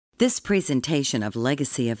This presentation of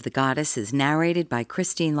Legacy of the Goddess is narrated by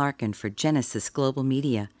Christine Larkin for Genesis Global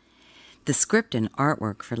Media. The script and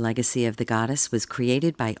artwork for Legacy of the Goddess was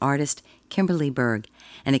created by artist Kimberly Berg,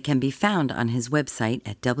 and it can be found on his website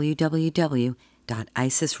at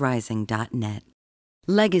www.isisrising.net.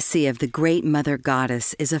 Legacy of the Great Mother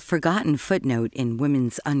Goddess is a forgotten footnote in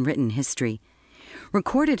women's unwritten history.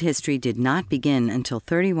 Recorded history did not begin until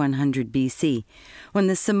 3100 BC, when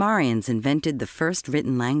the Sumerians invented the first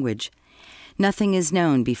written language. Nothing is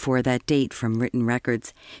known before that date from written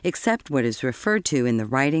records, except what is referred to in the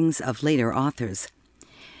writings of later authors.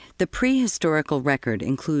 The prehistorical record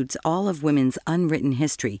includes all of women's unwritten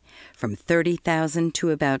history, from 30,000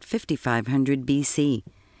 to about 5500 BC.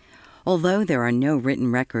 Although there are no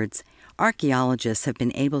written records, archaeologists have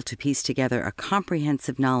been able to piece together a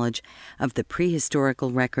comprehensive knowledge of the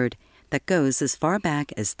prehistorical record that goes as far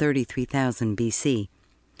back as 33,000 BC.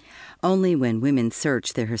 Only when women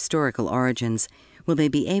search their historical origins will they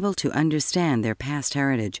be able to understand their past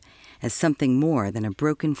heritage as something more than a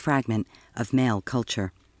broken fragment of male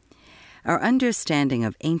culture. Our understanding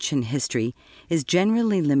of ancient history is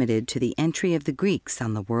generally limited to the entry of the Greeks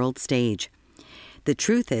on the world stage. The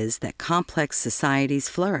truth is that complex societies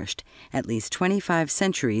flourished at least 25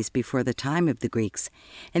 centuries before the time of the Greeks,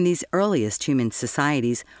 and these earliest human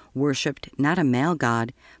societies worshipped not a male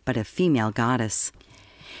god, but a female goddess.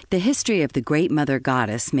 The history of the Great Mother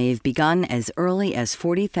Goddess may have begun as early as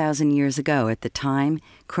 40,000 years ago at the time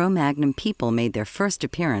Cro-Magnon people made their first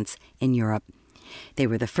appearance in Europe. They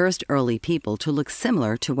were the first early people to look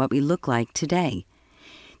similar to what we look like today.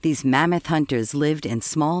 These mammoth hunters lived in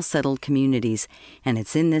small settled communities, and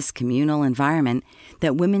it's in this communal environment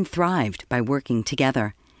that women thrived by working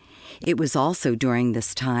together. It was also during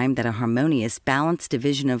this time that a harmonious, balanced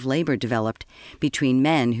division of labor developed between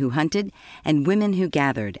men who hunted and women who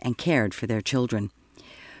gathered and cared for their children.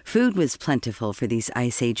 Food was plentiful for these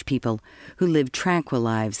Ice Age people who lived tranquil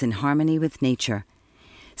lives in harmony with nature.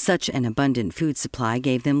 Such an abundant food supply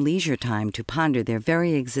gave them leisure time to ponder their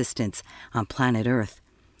very existence on planet Earth.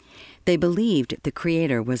 They believed the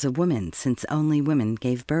Creator was a woman, since only women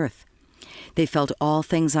gave birth. They felt all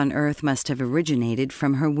things on earth must have originated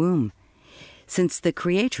from her womb. Since the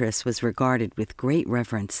Creatress was regarded with great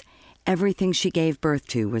reverence, everything she gave birth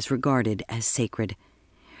to was regarded as sacred.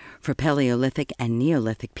 For Paleolithic and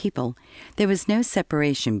Neolithic people, there was no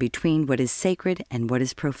separation between what is sacred and what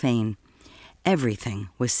is profane. Everything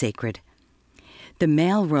was sacred. The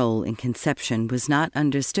male role in conception was not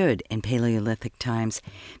understood in Paleolithic times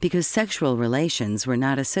because sexual relations were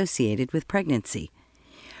not associated with pregnancy.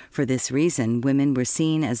 For this reason, women were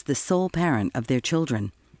seen as the sole parent of their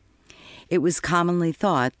children. It was commonly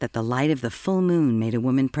thought that the light of the full moon made a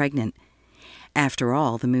woman pregnant. After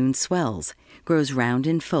all, the moon swells, grows round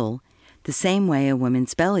and full, the same way a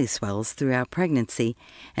woman's belly swells throughout pregnancy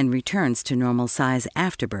and returns to normal size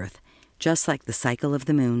after birth, just like the cycle of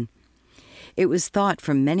the moon. It was thought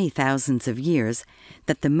for many thousands of years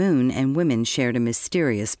that the moon and women shared a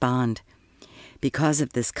mysterious bond. Because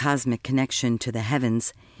of this cosmic connection to the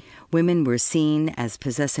heavens, women were seen as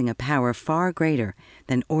possessing a power far greater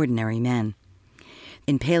than ordinary men.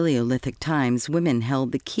 In Paleolithic times, women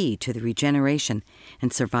held the key to the regeneration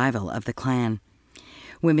and survival of the clan.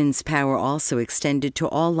 Women's power also extended to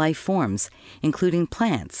all life forms, including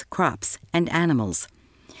plants, crops, and animals.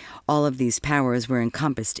 All of these powers were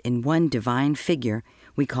encompassed in one divine figure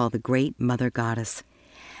we call the Great Mother Goddess.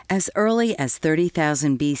 As early as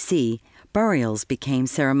 30,000 BC, burials became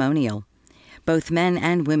ceremonial. Both men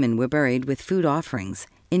and women were buried with food offerings,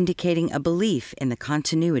 indicating a belief in the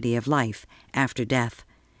continuity of life after death.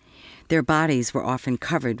 Their bodies were often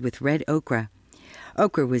covered with red ochre.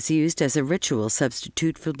 Ochre was used as a ritual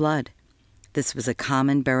substitute for blood. This was a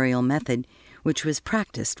common burial method which was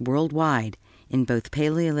practiced worldwide in both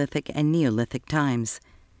Paleolithic and Neolithic times.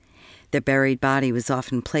 The buried body was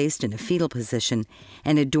often placed in a fetal position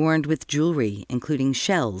and adorned with jewelry, including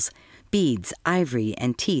shells, beads, ivory,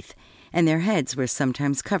 and teeth, and their heads were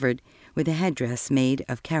sometimes covered with a headdress made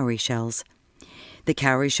of cowrie shells. The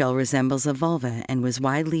cowrie shell resembles a vulva and was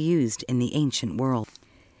widely used in the ancient world.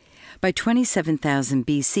 By 27,000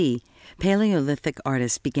 BC, Paleolithic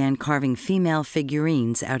artists began carving female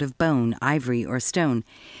figurines out of bone, ivory, or stone,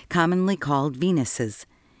 commonly called Venuses.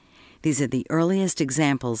 These are the earliest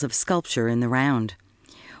examples of sculpture in the round.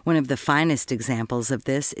 One of the finest examples of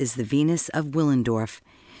this is the Venus of Willendorf,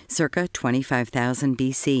 circa 25,000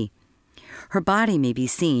 BC. Her body may be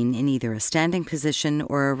seen in either a standing position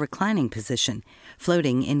or a reclining position,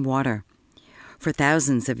 floating in water. For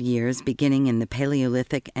thousands of years, beginning in the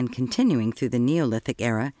Paleolithic and continuing through the Neolithic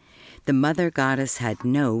era, the Mother Goddess had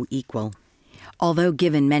no equal. Although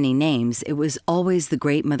given many names, it was always the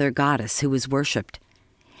Great Mother Goddess who was worshipped.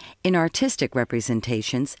 In artistic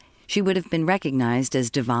representations, she would have been recognized as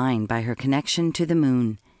divine by her connection to the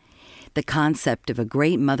moon. The concept of a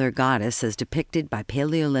Great Mother Goddess as depicted by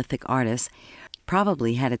Paleolithic artists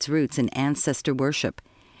probably had its roots in ancestor worship.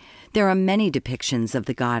 There are many depictions of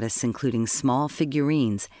the goddess, including small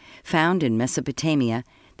figurines found in Mesopotamia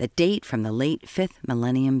that date from the late 5th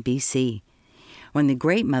millennium BC. When the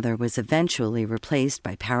Great Mother was eventually replaced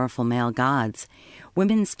by powerful male gods,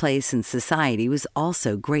 women's place in society was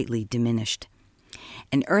also greatly diminished.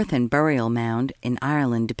 An earthen burial mound in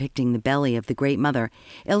Ireland depicting the belly of the Great Mother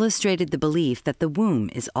illustrated the belief that the womb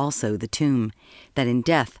is also the tomb, that in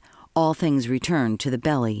death all things return to the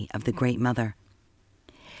belly of the Great Mother.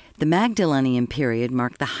 The Magdalenian period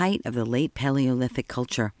marked the height of the late Paleolithic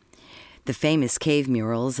culture. The famous cave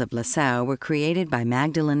murals of Lascaux were created by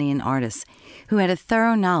Magdalenian artists who had a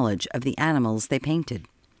thorough knowledge of the animals they painted.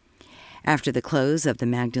 After the close of the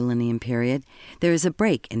Magdalenian period, there is a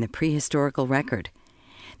break in the prehistorical record.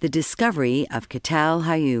 The discovery of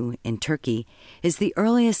Çatalhöyük in Turkey is the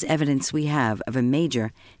earliest evidence we have of a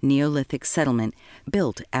major Neolithic settlement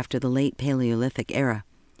built after the late Paleolithic era.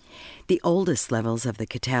 The oldest levels of the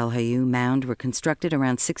Çatalhöyük mound were constructed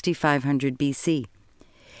around 6500 BC.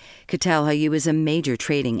 Çatalhöyük is a major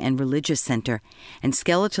trading and religious center, and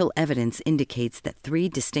skeletal evidence indicates that 3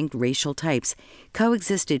 distinct racial types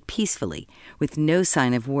coexisted peacefully with no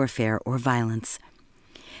sign of warfare or violence.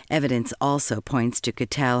 Evidence also points to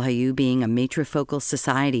Çatalhöyük being a matrifocal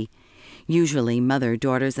society. Usually, mother,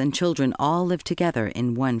 daughters, and children all live together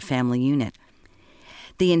in one family unit.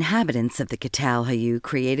 The inhabitants of the Çatalhöyük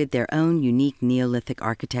created their own unique Neolithic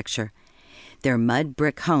architecture. Their mud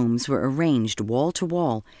brick homes were arranged wall to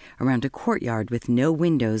wall around a courtyard with no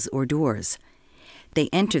windows or doors. They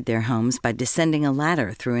entered their homes by descending a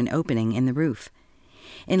ladder through an opening in the roof.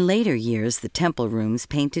 In later years, the temple rooms,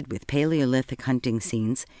 painted with Paleolithic hunting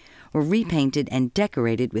scenes, were repainted and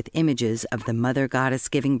decorated with images of the mother goddess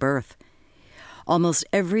giving birth. Almost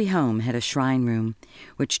every home had a shrine room,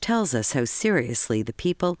 which tells us how seriously the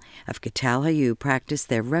people of Çatalhöyük practiced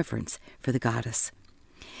their reverence for the goddess.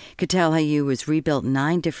 Çatalhöyük was rebuilt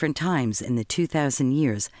 9 different times in the 2,000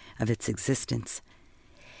 years of its existence.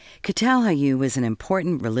 Çatalhöyük was an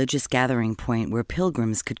important religious gathering point where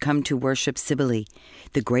pilgrims could come to worship Cybele,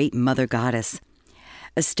 the great mother goddess.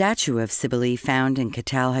 A statue of Cybele found in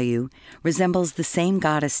Çatalhöyük resembles the same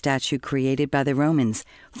goddess statue created by the Romans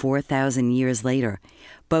 4,000 years later,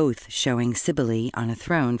 both showing Cybele on a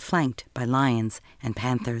throne flanked by lions and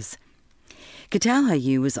panthers.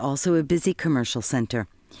 Çatalhöyük was also a busy commercial center.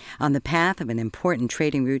 On the path of an important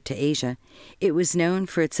trading route to Asia, it was known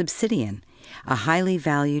for its obsidian, a highly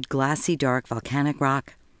valued glassy dark volcanic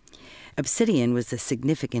rock. Obsidian was a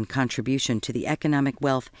significant contribution to the economic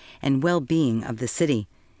wealth and well-being of the city.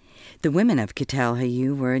 The women of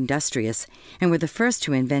Çatalhöyük were industrious and were the first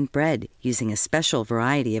to invent bread using a special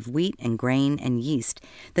variety of wheat and grain and yeast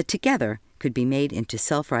that together could be made into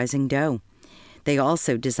self-rising dough. They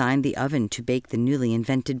also designed the oven to bake the newly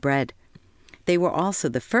invented bread. They were also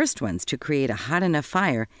the first ones to create a hot enough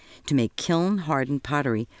fire to make kiln-hardened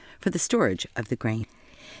pottery for the storage of the grain.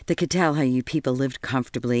 The Çatalhöyük people lived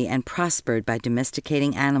comfortably and prospered by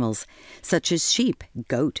domesticating animals such as sheep,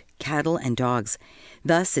 goat, cattle, and dogs,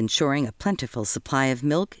 thus ensuring a plentiful supply of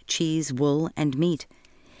milk, cheese, wool, and meat.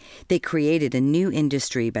 They created a new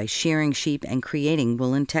industry by shearing sheep and creating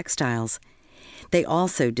woolen textiles. They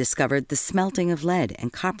also discovered the smelting of lead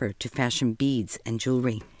and copper to fashion beads and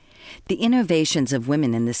jewelry. The innovations of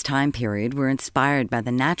women in this time period were inspired by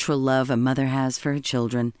the natural love a mother has for her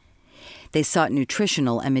children. They sought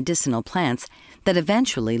nutritional and medicinal plants that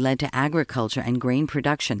eventually led to agriculture and grain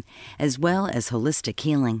production, as well as holistic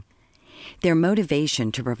healing. Their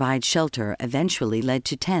motivation to provide shelter eventually led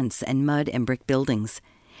to tents and mud and brick buildings.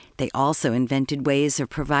 They also invented ways of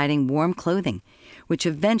providing warm clothing, which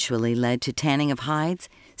eventually led to tanning of hides,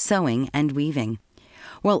 sewing, and weaving.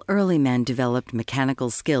 While early men developed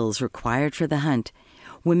mechanical skills required for the hunt,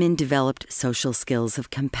 women developed social skills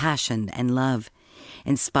of compassion and love,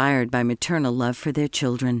 inspired by maternal love for their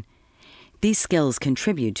children. These skills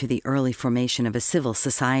contribute to the early formation of a civil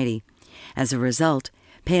society. As a result,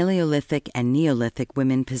 Paleolithic and Neolithic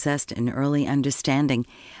women possessed an early understanding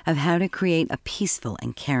of how to create a peaceful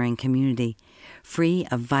and caring community, free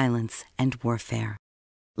of violence and warfare.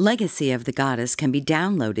 Legacy of the Goddess can be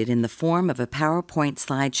downloaded in the form of a PowerPoint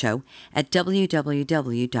slideshow at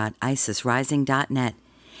www.isisrising.net.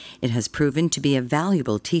 It has proven to be a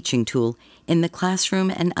valuable teaching tool in the classroom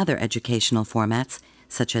and other educational formats,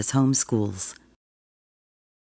 such as homeschools.